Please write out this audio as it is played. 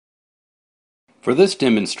For this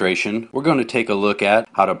demonstration, we're going to take a look at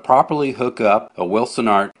how to properly hook up a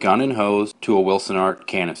Wilsonart gun and hose to a Wilsonart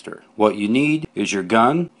canister. What you need is your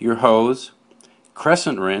gun, your hose,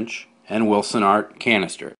 crescent wrench, and Wilsonart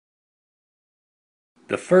canister.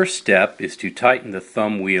 The first step is to tighten the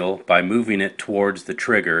thumb wheel by moving it towards the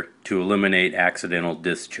trigger to eliminate accidental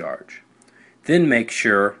discharge. Then make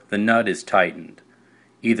sure the nut is tightened,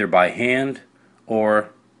 either by hand or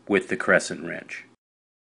with the crescent wrench.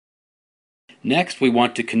 Next, we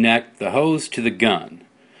want to connect the hose to the gun.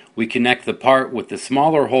 We connect the part with the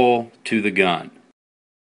smaller hole to the gun.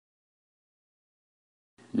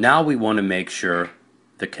 Now we want to make sure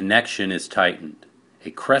the connection is tightened.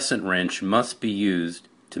 A crescent wrench must be used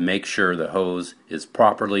to make sure the hose is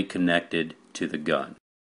properly connected to the gun.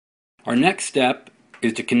 Our next step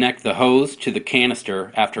is to connect the hose to the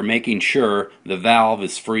canister after making sure the valve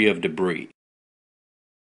is free of debris.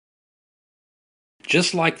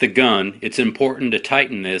 Just like the gun, it's important to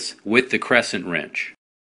tighten this with the crescent wrench.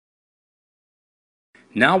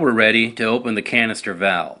 Now we're ready to open the canister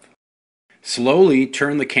valve. Slowly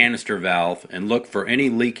turn the canister valve and look for any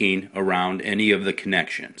leaking around any of the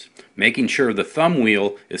connections, making sure the thumb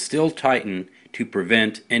wheel is still tightened to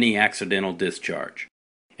prevent any accidental discharge.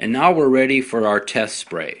 And now we're ready for our test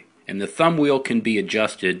spray, and the thumb wheel can be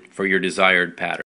adjusted for your desired pattern.